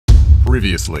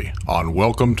Previously on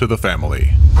Welcome to the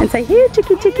Family. And say, here,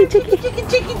 chicky, chicky, chicky, chicky,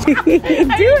 chicky, chicky.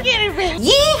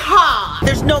 Yeehaw!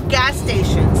 There's no gas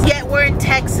stations, yet we're in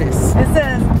Texas. It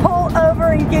says, pull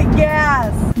over and get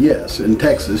gas. Yes, in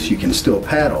Texas you can still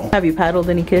paddle. Have you paddled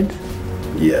any kids?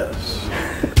 Yes.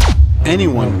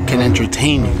 Anyone can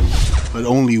entertain you, but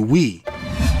only we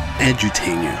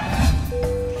edutain you.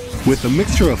 With a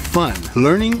mixture of fun,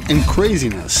 learning, and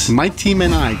craziness, my team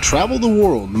and I travel the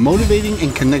world motivating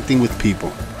and connecting with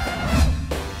people.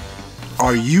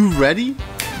 Are you ready?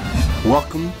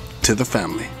 Welcome to the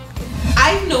family.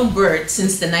 I've known Bert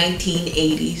since the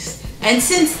 1980s, and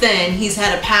since then he's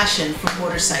had a passion for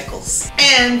motorcycles.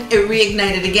 And it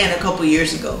reignited again a couple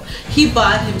years ago. He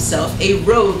bought himself a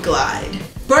road glide.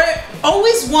 Bert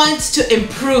always wants to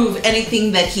improve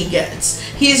anything that he gets.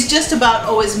 He is just about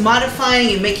always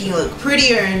modifying and making it look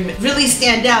prettier and really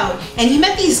stand out. And he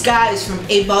met these guys from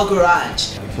BOWA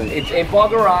Garage. It's BOWA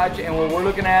Garage, and what we're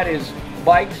looking at is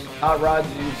bikes, hot rods.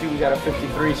 As you can see, we got a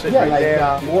 53 sitting right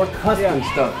there. More custom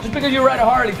stuff. Just because you ride a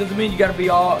Harley doesn't mean you got to be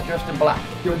all dressed in black.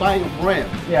 You're buying a brand.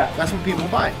 Yeah. That's what people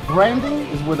buy. Branding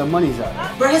is where the money's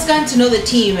at. Bert has gotten to know the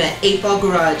team at BOWA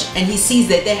Garage, and he sees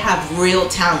that they have real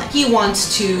talent. He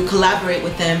wants to collaborate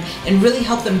with them and really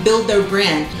help them build their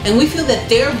brand. And we feel that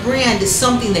their brand is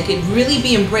something that could really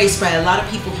be embraced by a lot of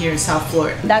people here in South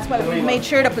Florida. That's why we made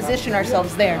sure to position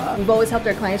ourselves there. We've always helped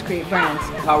our clients create brands.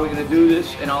 How are we going to do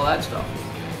this and all that stuff?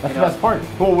 That's the best part.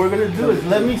 What we're going to do is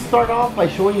let me start off by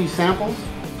showing you samples.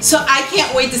 So I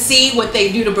can't wait to see what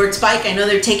they do to Bert's bike. I know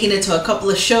they're taking it to a couple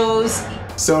of shows.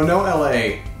 So No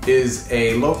LA is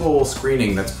a local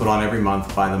screening that's put on every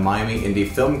month by the Miami Indie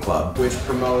Film Club, which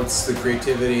promotes the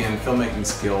creativity and filmmaking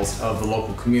skills of the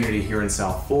local community here in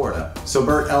South Florida. So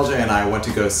Bert, LJ, and I went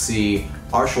to go see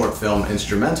our short film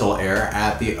Instrumental air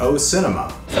at the O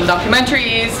Cinema. Some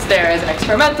documentaries, there's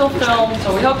experimental film,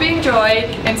 so we hope you enjoyed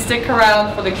and stick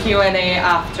around for the Q&A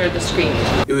after the screening.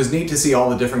 It was neat to see all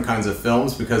the different kinds of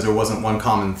films because there wasn't one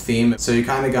common theme, so you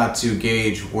kind of got to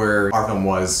gauge where our film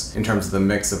was in terms of the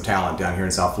mix of talent down here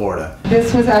in South Florida.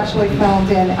 This was actually filmed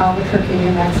in Albuquerque,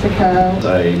 New Mexico.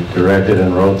 I directed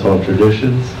and wrote 12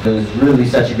 Traditions. It was really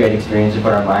such a great experience to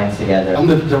put our minds together. I'm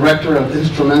the director of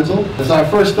Instrumental. It's our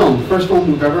first film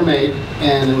we've ever made,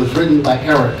 and it was written by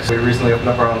Eric. We recently opened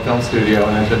up our own film studio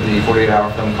and entered the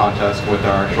 48-hour film contest with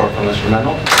our short film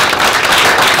Instrumental.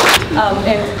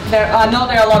 And I know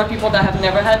there are a lot of people that have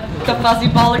never had the fuzzy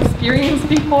ball experience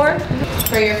before.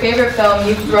 For your favorite film,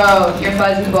 you throw your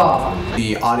fuzzy ball.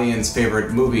 The audience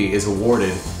favorite movie is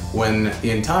awarded when the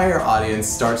entire audience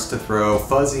starts to throw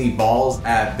fuzzy balls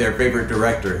at their favorite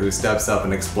director who steps up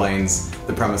and explains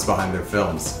the premise behind their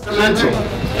films. Instrumental,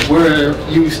 where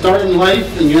you start in life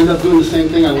and you end up doing the same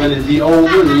thing. I wanted to be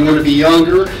older and then you want to be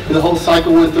younger, and the whole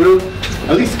cycle went through.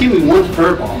 At least give me one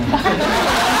furball.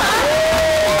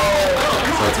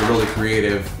 So it's a really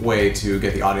creative way to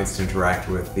get the audience to interact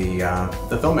with the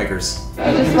filmmakers.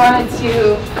 I just wanted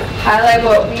to highlight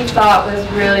what we thought was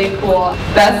really cool.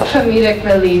 Best comedic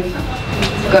relief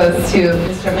goes to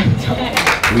Instrumental.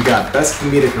 We got Best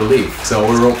Comedic Relief, so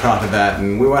we're real proud of that,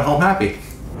 and we went home happy.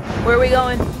 Where are we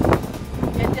going?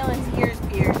 Get Dylan's ears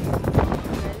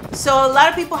pierced. So a lot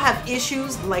of people have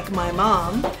issues, like my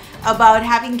mom, about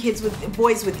having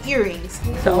boys with earrings.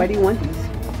 So why do you want these?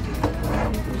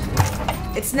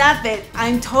 It's not that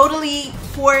I'm totally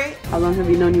for it. How long have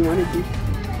you known you wanted these?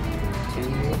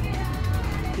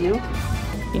 No?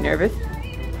 You nervous?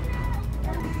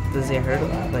 Does it hurt a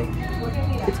lot? Like,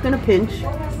 it's gonna pinch.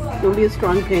 It'll be a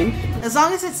strong pinch. as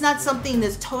long as it's not something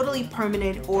that's totally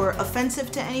permanent or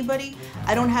offensive to anybody,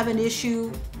 I don't have an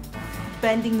issue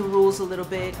bending the rules a little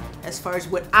bit as far as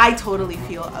what I totally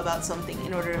feel about something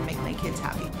in order to make my kids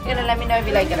happy. You're gonna let me know if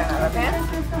you like it or not, okay?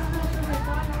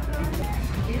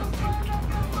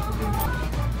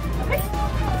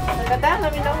 Look at that,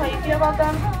 let me know how you feel about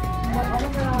them.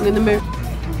 Look in the mirror.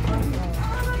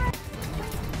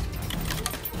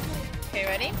 Okay,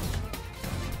 ready?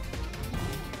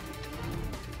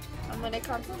 I'm gonna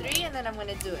count to 3 and then I'm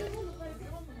gonna do it.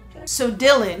 So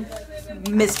Dylan,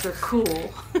 Mr.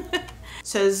 Cool,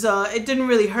 says it didn't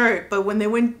really hurt, but when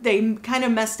they kind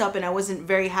of messed up and I wasn't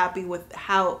very happy with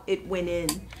how it went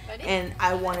in. Ready? And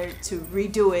I wanted to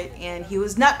redo it, and he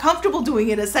was not comfortable doing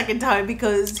it a second time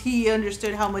because he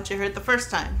understood how much it hurt the first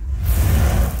time.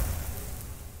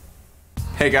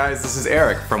 Hey guys, this is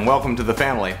Eric from Welcome to the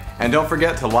Family, and don't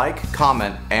forget to like,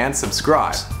 comment, and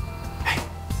subscribe. Hey.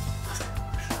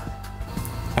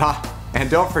 And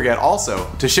don't forget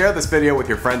also to share this video with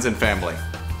your friends and family.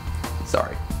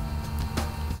 Sorry.